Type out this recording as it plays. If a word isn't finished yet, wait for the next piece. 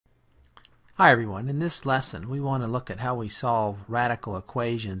Hi everyone. In this lesson we want to look at how we solve radical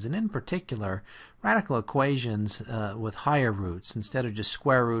equations, and in particular radical equations with higher roots instead of just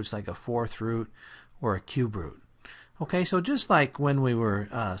square roots like a fourth root or a cube root. Okay, so just like when we were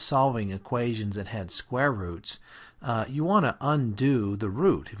solving equations that had square roots, you want to undo the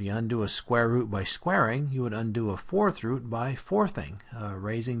root. If you undo a square root by squaring, you would undo a fourth root by fourthing,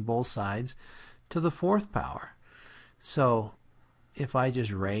 raising both sides to the fourth power. So if I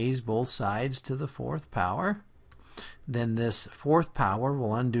just raise both sides to the fourth power, then this fourth power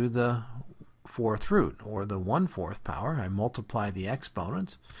will undo the fourth root, or the 1/4 power. I multiply the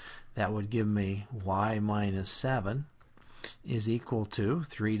exponents. That would give me y minus 7 is equal to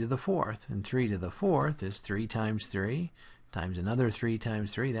 3 to the fourth. And 3 to the fourth is 3 times 3 times another 3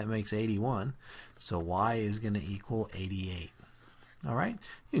 times 3. That makes 81. So y is going to equal 88. All right,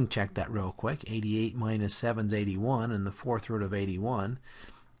 you can check that real quick. 88 minus 7 is 81, and the fourth root of 81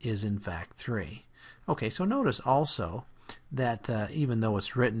 is in fact 3. Okay, so notice also that even though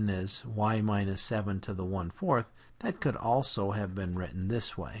it's written as y minus 7 to the 1/4, that could also have been written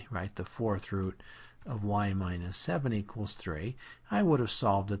this way, right? The fourth root of y minus 7 equals 3. I would have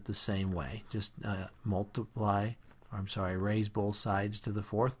solved it the same way. Just raise both sides to the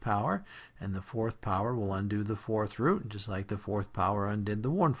fourth power, and the fourth power will undo the fourth root, just like the fourth power undid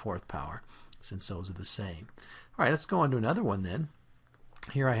the 1/4 power, since those are the same. All right, let's go on to another one then.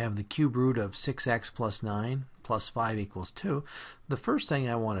 Here I have the cube root of 6x plus 9 plus 5 equals 2. The first thing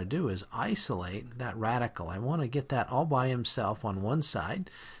I want to do is isolate that radical. I want to get that all by himself on one side.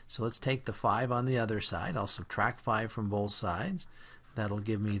 So let's take the 5 on the other side. I'll subtract 5 from both sides. That'll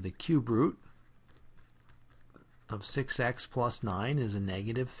give me the cube root of 6x plus 9 is a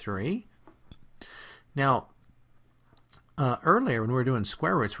negative 3. Now, earlier when we were doing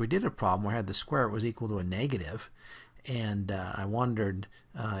square roots, we did a problem where I had the square root was equal to a negative, and I wondered,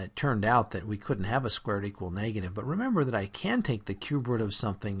 it turned out that we couldn't have a square root equal negative, but remember that I can take the cube root of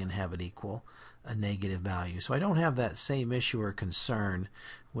something and have it equal a negative value. So I don't have that same issue or concern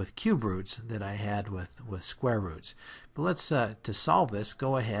with cube roots that I had with square roots. But let's, to solve this,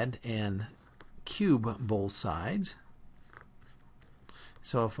 go ahead and cube both sides.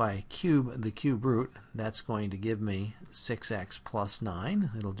 So if I cube the cube root, that's going to give me 6x plus 9.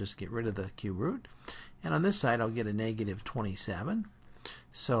 It'll just get rid of the cube root. And on this side I'll get a negative 27.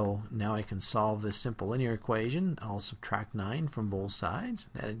 So now I can solve this simple linear equation. I'll subtract 9 from both sides.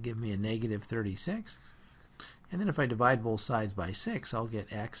 That would give me a negative 36. And then if I divide both sides by 6, I'll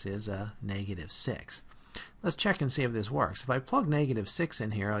get x is a negative 6. Let's check and see if this works. If I plug negative 6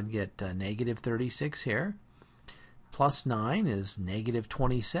 in here, I'd get negative 36 here. Plus 9 is negative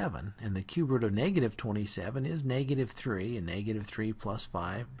 27. And the cube root of negative 27 is negative 3. And negative 3 plus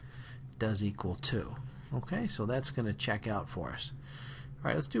 5 does equal 2. Okay, so that's going to check out for us. All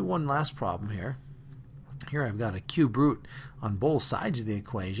right, let's do one last problem here. Here I've got a cube root on both sides of the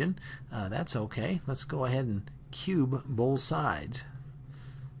equation. That's okay. Let's go ahead and cube both sides.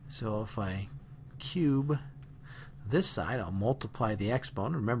 So if I cube this side, I'll multiply the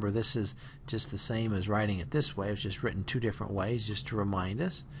exponent. Remember, this is just the same as writing it this way. It's just written two different ways just to remind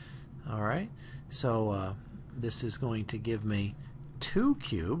us. All right, so this is going to give me 2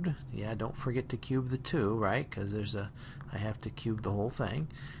 cubed. Yeah, don't forget to cube the 2, right? Because I have to cube the whole thing.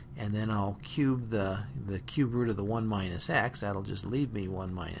 And then I'll cube the cube root of the 1 minus x. That'll just leave me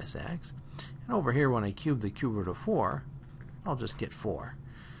 1 minus x. And over here, when I cube the cube root of 4, I'll just get 4.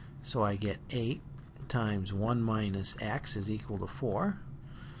 So I get 8 times 1 minus x is equal to 4.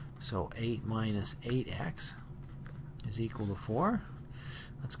 So 8 minus 8x is equal to 4.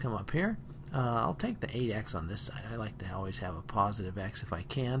 Let's come up here. I'll take the 8x on this side. I like to always have a positive x if I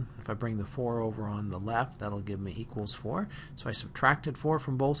can. If I bring the 4 over on the left, that'll give me equals 4. So I subtracted 4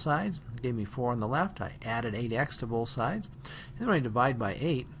 from both sides. It gave me 4 on the left. I added 8x to both sides. And then when I divide by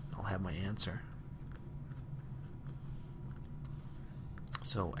 8, I'll have my answer.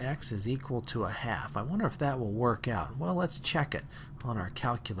 So x is equal to a half. I wonder if that will work out. Well, let's check it on our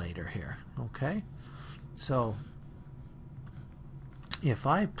calculator here. Okay, so if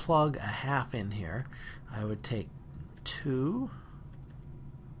I plug a half in here, I would take 2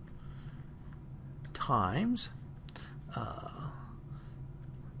 times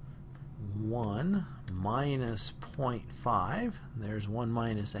 1 minus 0.5. There's 1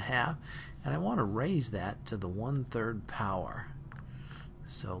 minus a half. And I want to raise that to the 1/3 power.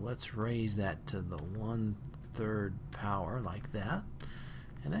 So let's raise that to the 1/3 power like that.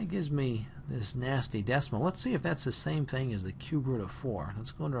 And that gives me this nasty decimal. Let's see if that's the same thing as the cube root of 4.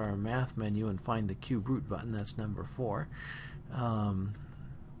 Let's go into our math menu and find the cube root button. That's number 4.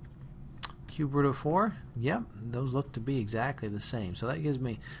 cube root of 4, yep, those look to be exactly the same. So that gives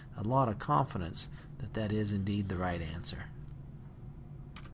me a lot of confidence that that is indeed the right answer.